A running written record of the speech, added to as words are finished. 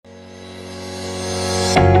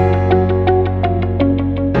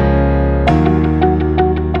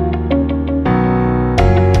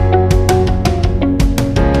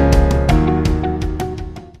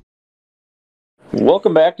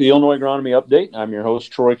Welcome back to the Illinois Agronomy Update. I'm your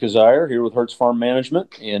host, Troy Kazire, here with Hertz Farm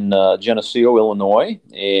Management in Geneseo, Illinois.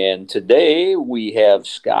 And today we have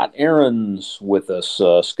Scott Ahrens with us.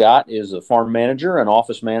 Scott is a farm manager and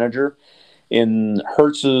office manager in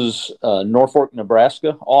Hertz's Norfolk,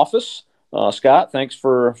 Nebraska office. Scott, thanks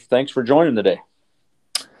for joining today.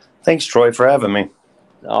 Thanks, Troy, for having me.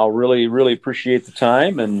 I really appreciate the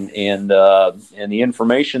time and the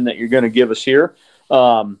information that you're going to give us here.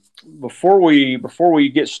 Before we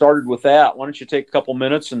get started with that, why don't you take a couple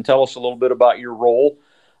minutes and tell us a little bit about your role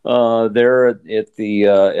there at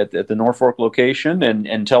the Norfolk location,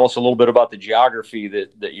 and tell us a little bit about the geography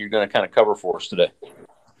that you're going to kind of cover for us today.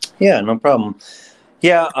 Yeah, no problem.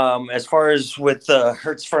 Yeah, as far as with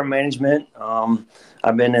Hertz Farm Management,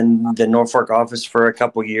 I've been in the Norfolk office for a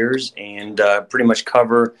couple years and pretty much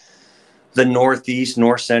cover the northeast,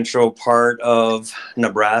 north central part of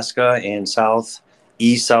Nebraska and south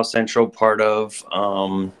central part of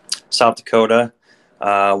South Dakota.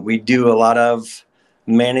 We do a lot of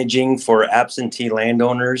managing for absentee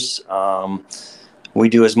landowners. We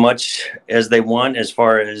do as much as they want as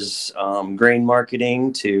far as grain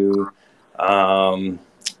marketing to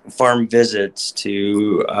farm visits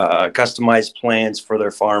to customized plans for their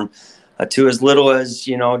farm to as little as,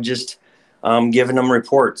 just giving them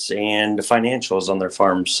reports and financials on their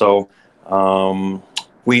farm. So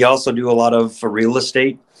we also do a lot of real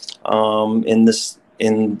estate in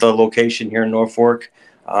the location here in Norfolk.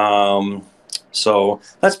 So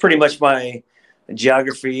that's pretty much my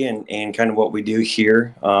geography and kind of what we do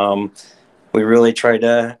here. We really try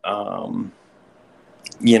to,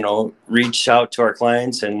 reach out to our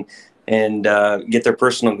clients and get their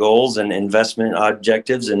personal goals and investment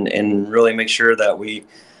objectives and really make sure that we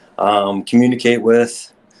communicate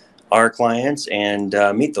with our clients and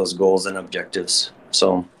meet those goals and objectives.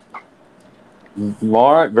 So.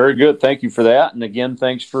 All right, very good. Thank you for that. And again,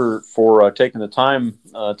 thanks for taking the time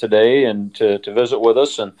today and to visit with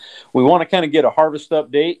us. And we want to kind of get a harvest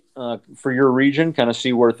update for your region, kind of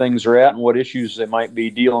see where things are at and what issues they might be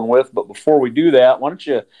dealing with. But before we do that, why don't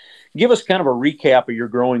you give us kind of a recap of your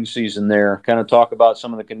growing season there, kind of talk about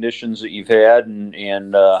some of the conditions that you've had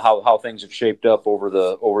and how things have shaped up over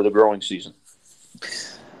the growing season.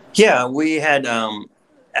 Yeah, we had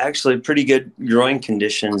actually pretty good growing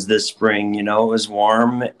conditions this spring. It was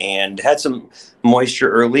warm and had some moisture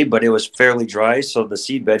early, but it was fairly dry. So the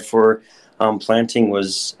seed bed for planting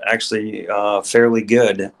was actually fairly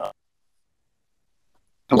good.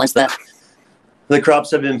 Once the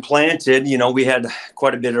crops have been planted, we had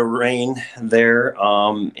quite a bit of rain there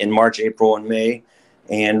in March, April, and May,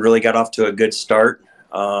 and really got off to a good start.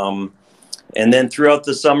 And then throughout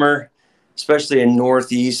the summer, especially in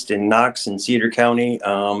Northeast and Knox and Cedar County,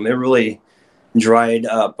 it really dried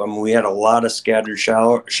up. We had a lot of scattered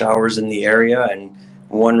showers in the area, and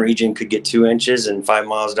one region could get 2 inches, and 5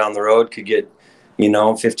 miles down the road could get,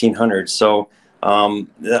 1,500. So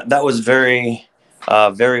that was very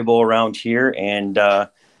variable around here, and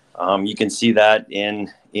you can see that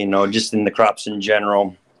in, just in the crops in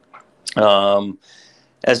general.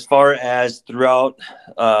 As far as throughout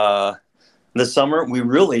the summer, we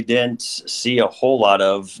really didn't see a whole lot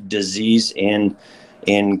of disease in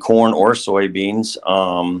corn or soybeans,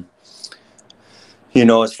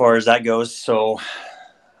 as far as that goes. So,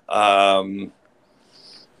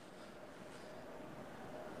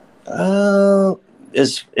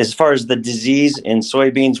 as far as the disease in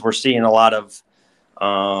soybeans, we're seeing a lot of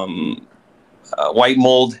white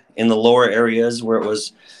mold in the lower areas where it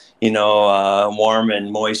was, warm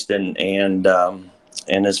and moist, and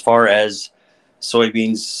as far as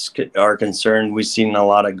soybeans are concerned, we've seen a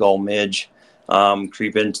lot of gall midge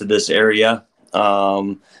creep into this area,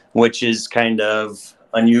 which is kind of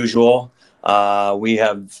unusual. We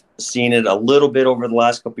have seen it a little bit over the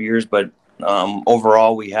last couple of years, but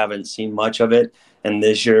overall we haven't seen much of it. And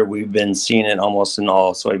this year we've been seeing it almost in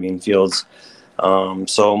all soybean fields.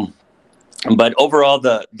 But overall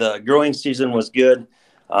the growing season was good.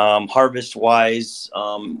 Harvest wise,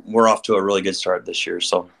 we're off to a really good start this year.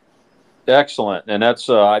 So. Excellent, and that's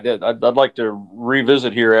I'd like to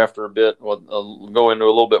revisit here after a bit. Go into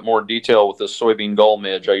a little bit more detail with this soybean gall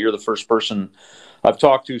midge. You're the first person I've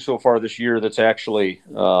talked to so far this year that's actually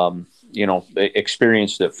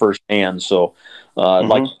experienced it firsthand. So I'd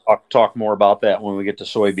like to talk more about that when we get to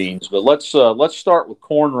soybeans. But let's start with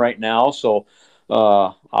corn right now. So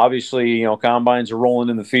obviously, combines are rolling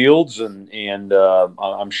in the fields, and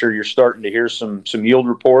I'm sure you're starting to hear some yield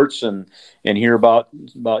reports and hear about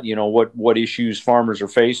what issues farmers are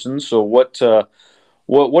facing. So what are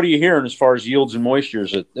you hearing as far as yields and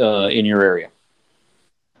moistures in your area?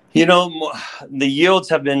 The yields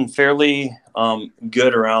have been fairly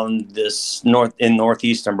good around this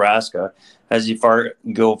northeast Nebraska. As you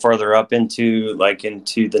go farther up into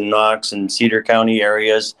the Knox and Cedar County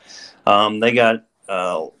areas, they got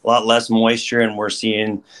a lot less moisture, and we're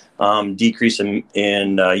seeing decrease in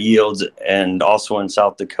yields, and also in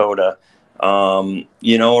South Dakota.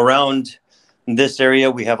 Around this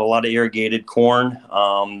area, we have a lot of irrigated corn.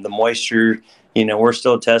 The moisture, we're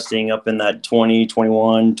still testing up in that 20,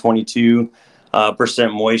 21, 22%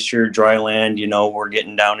 moisture. Dry land, we're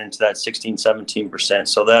getting down into that 16, 17%.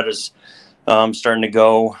 So that is starting to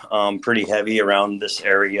go pretty heavy around this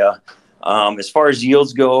area. As far as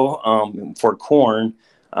yields go for corn,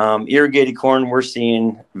 irrigated corn, we're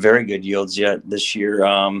seeing very good yields yet this year.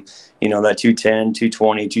 That 210,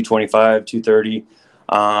 220, 225, 230.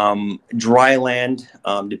 Dry land,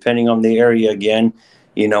 depending on the area again,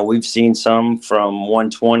 we've seen some from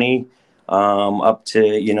 120 up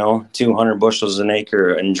to 200 bushels an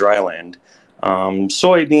acre in dry land.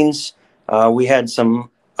 Soybeans, we had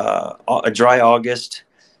a dry August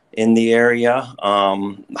in the area.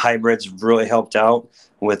 Hybrids really helped out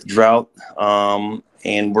with drought,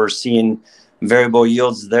 and we're seeing variable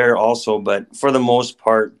yields there also. But for the most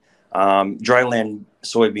part, dry land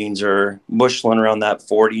soybeans are busheling around that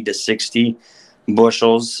 40 to 60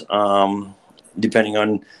 bushels, depending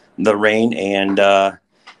on the rain. And the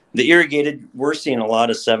irrigated, we're seeing a lot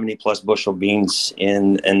of 70 plus bushel beans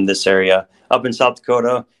in this area. Up in South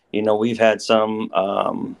Dakota, we've had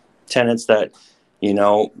some tenants that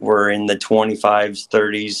were in the 25s,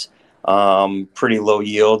 30s, pretty low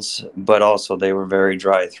yields, but also they were very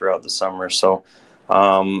dry throughout the summer. So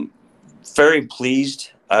very pleased,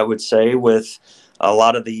 I would say, with a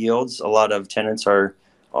lot of the yields. A lot of tenants are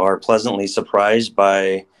pleasantly surprised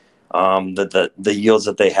by the yields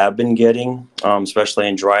that they have been getting, especially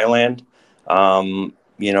in dry land.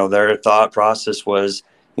 Their thought process was,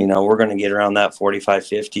 we're going to get around that 45,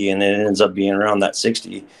 50, and it ends up being around that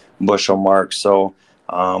 60 bushel mark. So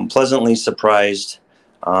pleasantly surprised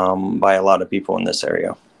by a lot of people in this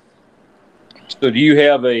area. So do you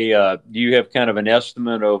have kind of an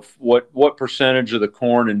estimate of what percentage of the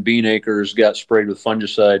corn and bean acres got sprayed with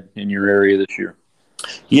fungicide in your area this year?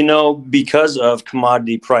 Because of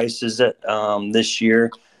commodity prices this year,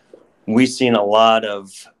 we've seen a lot of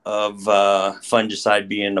fungicide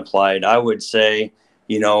being applied. I would say,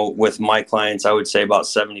 with my clients, I would say about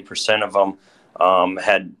 70% of them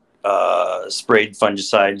had sprayed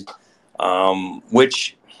fungicide,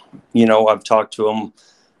 which, I've talked to them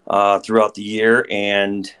throughout the year,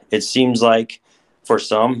 and it seems like for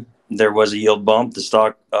some there was a yield bump. The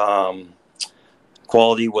stock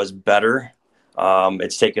quality was better.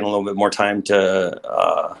 It's taken a little bit more time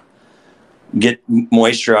to get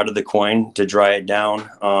moisture out of the coin to dry it down.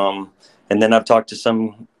 And then I've talked to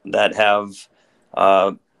some that have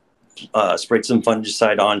sprayed some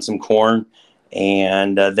fungicide on some corn,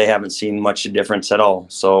 and they haven't seen much difference at all.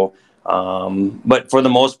 So, but for the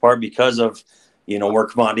most part, because of where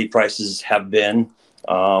commodity prices have been,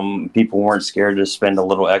 people weren't scared to spend a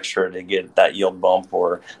little extra to get that yield bump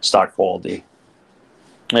or stock quality.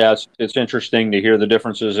 Yeah, it's interesting to hear the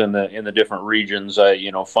differences in the different regions.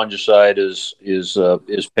 Fungicide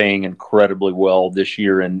is paying incredibly well this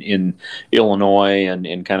year in Illinois and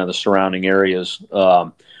in kind of the surrounding areas.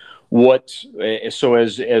 So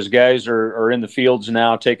as guys are in the fields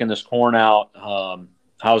now taking this corn out,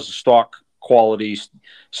 how's the stalk quality,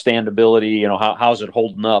 standability? How's it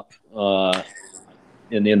holding up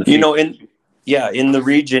in the field? In the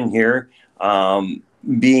region here,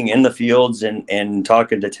 being in the fields and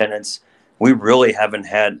talking to tenants, we really haven't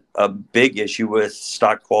had a big issue with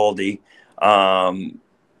stock quality.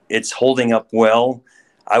 It's holding up well.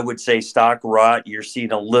 I would say stock rot, you're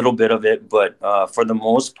seeing a little bit of it, but for the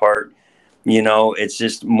most part, it's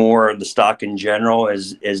just more the stock in general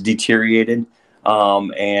is deteriorated,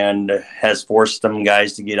 and has forced some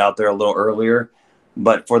guys to get out there a little earlier.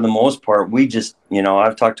 But for the most part, we just,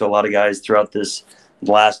 I've talked to a lot of guys throughout this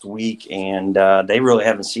last week, and they really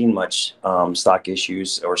haven't seen much stock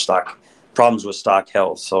issues or stock problems with stock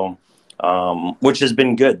health. So, which has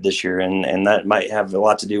been good this year, and that might have a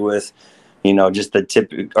lot to do with, just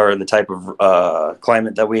the type of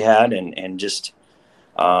climate that we had, and just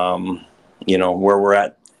where we're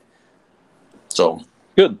at. So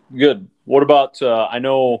good. What about I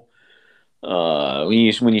know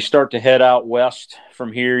when you start to head out west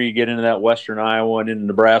from here, you get into that western Iowa and into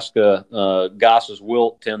Nebraska, Goss's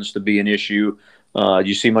wilt tends to be an issue. Do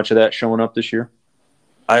you see much of that showing up this year?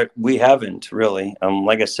 We haven't really.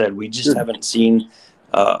 Like I said, we just haven't seen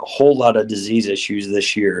a whole lot of disease issues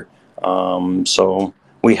this year. So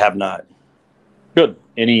we have not. Good.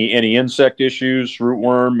 Any insect issues,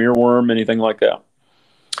 rootworm, mealworm, anything like that?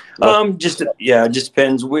 It just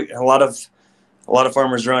depends. A lot of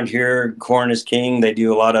farmers around here, corn is king. They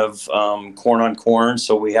do a lot of corn on corn,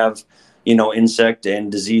 so we have, insect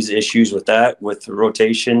and disease issues with that. With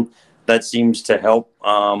rotation, that seems to help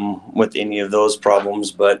with any of those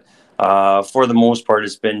problems. But for the most part,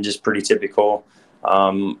 it's been just pretty typical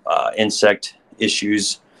insect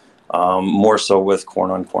issues, more so with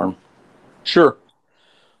corn on corn. Sure.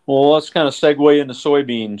 Well, let's kind of segue into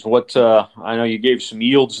soybeans. What I know you gave some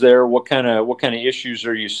yields there. What kind of issues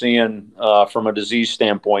are you seeing from a disease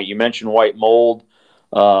standpoint? You mentioned white mold,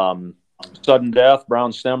 um, sudden death,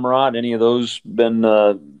 brown stem rot. Any of those been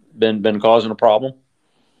causing a problem?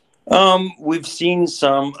 We've seen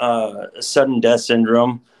some sudden death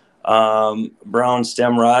syndrome, brown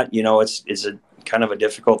stem rot. It's a kind of a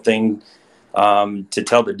difficult thing to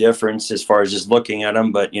tell the difference as far as just looking at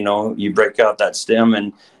them. But you break out that stem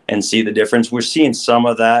and see the difference. We're seeing some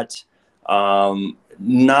of that,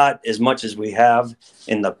 not as much as we have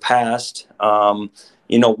in the past.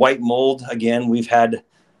 White mold, again, we've had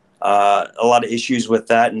a lot of issues with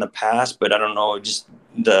that in the past, but I don't know, just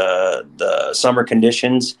the summer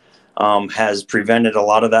conditions has prevented a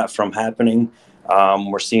lot of that from happening.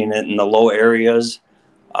 We're seeing it in the low areas,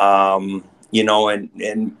 and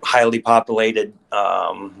highly populated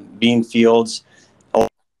bean fields.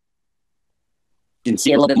 You can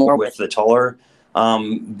see a little bit more with the taller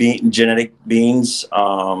genetic beans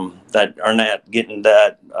that are not getting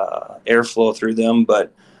that airflow through them.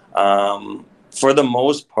 But for the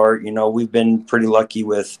most part, we've been pretty lucky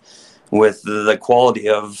with the quality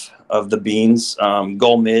of the beans.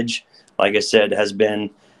 Gull midge, like I said,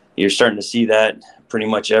 you're starting to see that pretty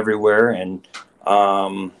much everywhere. And,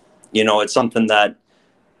 it's something that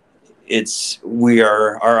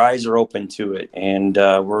our eyes are open to it, and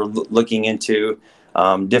we're looking into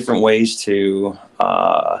different ways to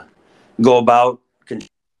go about.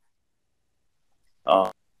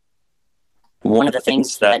 One of the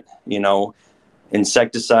things that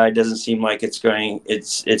insecticide doesn't seem like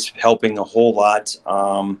it's helping a whole lot.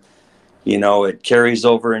 It carries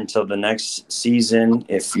over until the next season.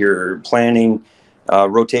 If you're planting,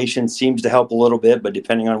 rotation seems to help a little bit, but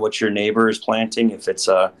depending on what your neighbor is planting, if it's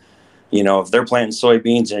if they're planting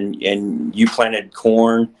soybeans and you planted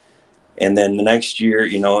corn, and then the next year,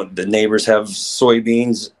 the neighbors have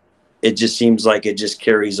soybeans, it just seems like it just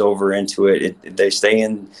carries over into it. They stay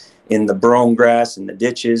in the brome grass and the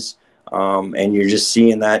ditches, and you're just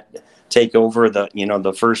seeing that take over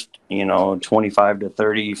the first 25 to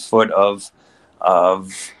 30 foot of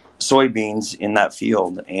soybeans in that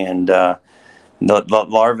field. And the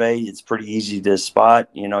larvae, it's pretty easy to spot.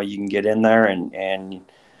 You can get in there and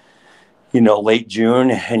late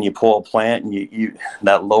June, and you pull a plant, and you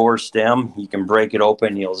that lower stem, you can break it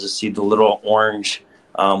open. You'll just see the little orange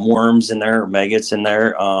worms in there, or maggots in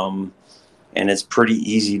there, and it's pretty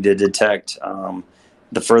easy to detect.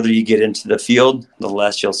 The further you get into the field, the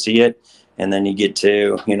less you'll see it, and then you get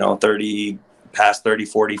to 30,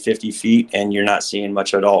 40, 50 feet, and you're not seeing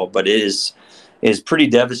much at all. But it is pretty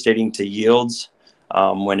devastating to yields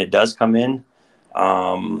when it does come in.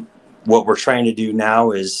 What we're trying to do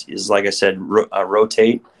now is like I said,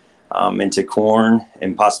 rotate into corn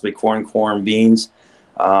and possibly corn beans.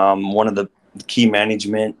 One of the key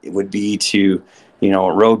management would be to,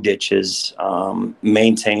 road ditches,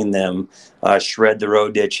 maintain them, shred the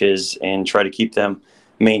road ditches, and try to keep them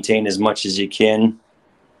maintained as much as you can.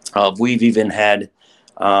 We've even had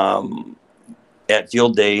at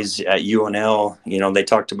field days at UNL, they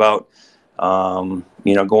talked about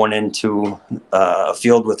going into a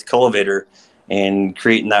field with cultivator and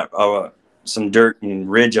creating that some dirt and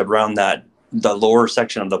ridge around the lower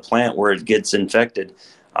section of the plant where it gets infected,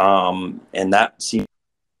 and that seems,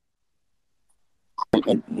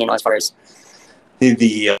 as far as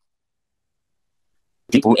the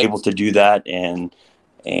people able to do that and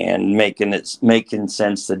making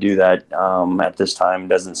sense to do that at this time.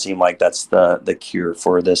 Doesn't seem like that's the cure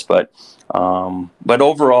for this, but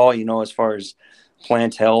overall, as far as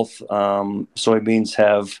plant health, soybeans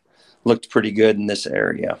have looked pretty good in this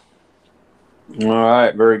area. All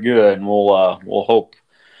right, very good. And we'll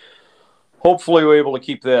hopefully we're able to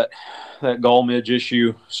keep that gall midge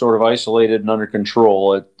issue sort of isolated and under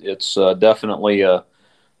control. It's definitely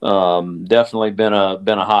been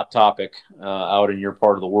a hot topic out in your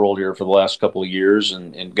part of the world here for the last couple of years,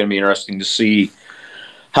 and going to be interesting to see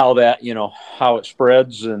how that how it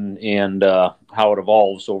spreads and how it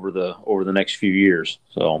evolves over the next few years.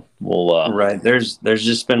 So we'll right. There's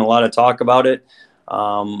just been a lot of talk about it,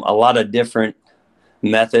 a lot of different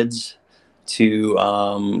methods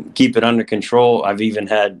keep it under control. I've even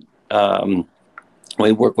had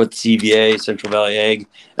we work with CVA, Central Valley Ag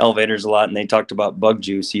Elevators a lot, and they talked about bug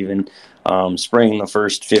juice, even spraying the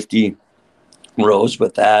first 50 rows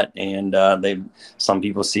with that. And some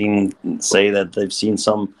people say that they've seen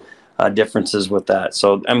some differences with that.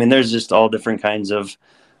 So, I mean, there's just all different kinds of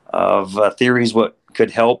theories what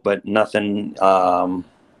could help, but nothing,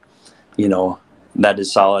 that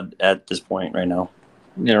is solid at this point right now.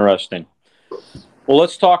 Interesting. Well,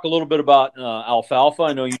 let's talk a little bit about alfalfa.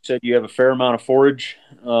 I know you said you have a fair amount of forage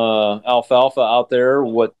alfalfa out there.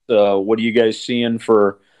 What are you guys seeing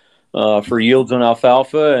for yields on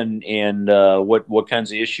alfalfa, and what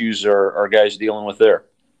kinds of issues are guys dealing with there?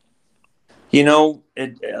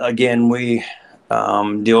 Again, we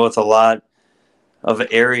deal with a lot of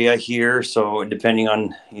area here. So depending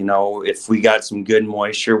on, if we got some good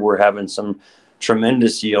moisture, we're having some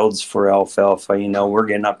tremendous yields for alfalfa. We're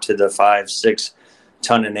getting up to the 5-6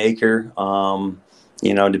 ton an acre,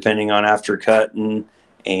 depending on after cutting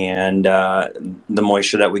and the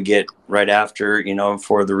moisture that we get right after,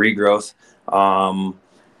 for the regrowth.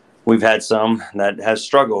 We've had some that has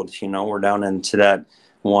struggled. We're down into that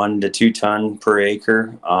 1 to 2 ton per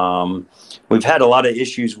acre. We've had a lot of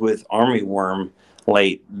issues with armyworm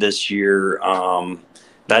late this year.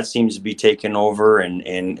 That seems to be taking over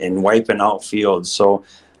and wiping out fields. So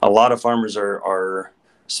a lot of farmers are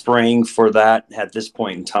spraying for that at this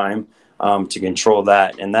point in time to control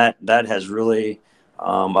that. And that has really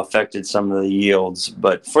affected some of the yields.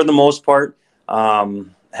 But for the most part,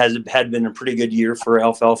 had been a pretty good year for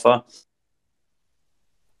alfalfa.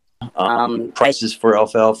 Prices for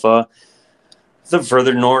alfalfa, the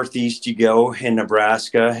further northeast you go in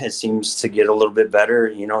Nebraska, it seems to get a little bit better.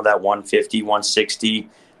 That 150, 160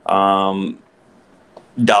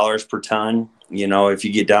 dollars per ton. If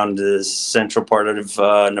you get down to the central part of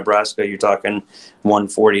Nebraska, you're talking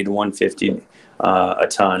 140 to 150 a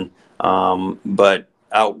ton. But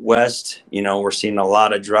out west, we're seeing a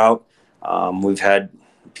lot of drought. We've had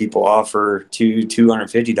people offer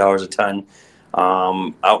 $250 a ton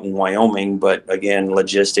out in Wyoming, but again,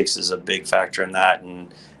 logistics is a big factor in that,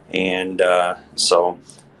 and so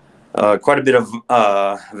quite a bit of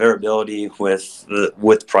variability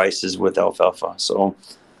with prices with alfalfa. So,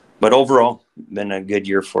 but overall, been a good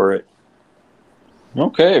year for it.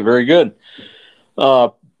 Okay, very good.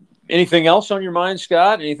 Anything else on your mind,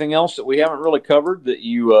 Scott? Anything else that we haven't really covered that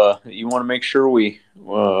you want to make sure we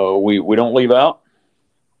don't leave out?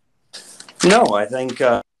 No, I think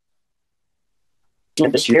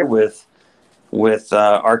this year with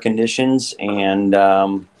our conditions and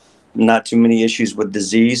not too many issues with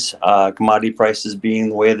disease, commodity prices being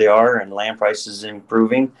the way they are, and land prices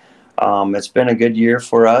improving. It's been a good year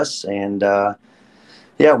for us, and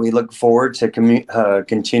we look forward to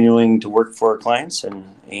continuing to work for our clients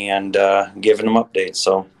and giving them updates.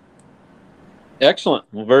 So, excellent.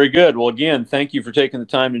 Well, very good. Well, again, thank you for taking the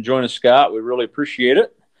time to join us, Scott. We really appreciate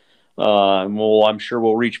it. I'm sure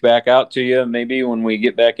we'll reach back out to you maybe when we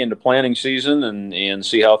get back into planting season and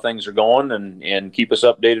see how things are going and keep us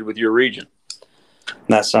updated with your region.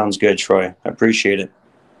 That sounds good, Troy. I appreciate it.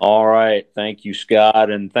 All right. Thank you, Scott.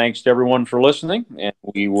 And thanks to everyone for listening. And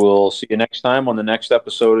we will see you next time on the next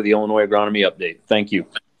episode of the Illinois Agronomy Update. Thank you.